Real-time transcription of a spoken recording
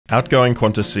Outgoing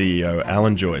Qantas CEO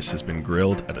Alan Joyce has been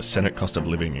grilled at a Senate cost of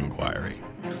living inquiry.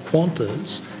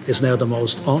 Qantas is now the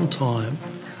most on time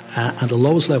and the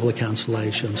lowest level of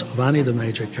cancellations of any of the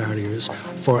major carriers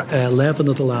for 11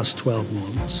 of the last 12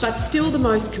 months. But still the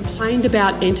most complained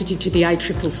about entity to the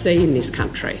ACCC in this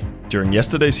country. During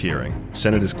yesterday's hearing,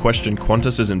 senators questioned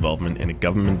Qantas's involvement in a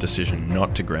government decision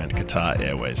not to grant Qatar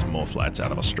Airways more flights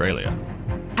out of Australia.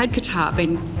 Had Qatar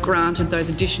been granted those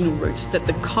additional routes, that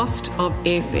the cost of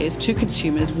airfares to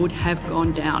consumers would have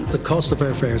gone down. The cost of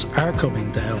airfares are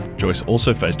coming down. Joyce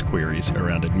also faced queries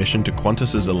around admission to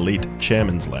Qantas's elite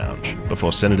Chairman's Lounge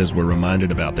before senators were reminded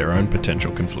about their own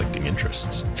potential conflicting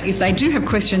interests. If they do have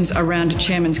questions around a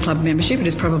Chairman's Club membership, it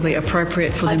is probably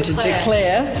appropriate for them to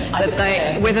declare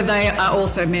whether they are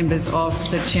also members of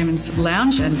the Chairman's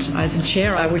Lounge, and as a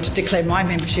chair I would declare my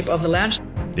membership of the lounge.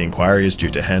 The inquiry is due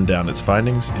to hand down its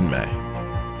findings in May.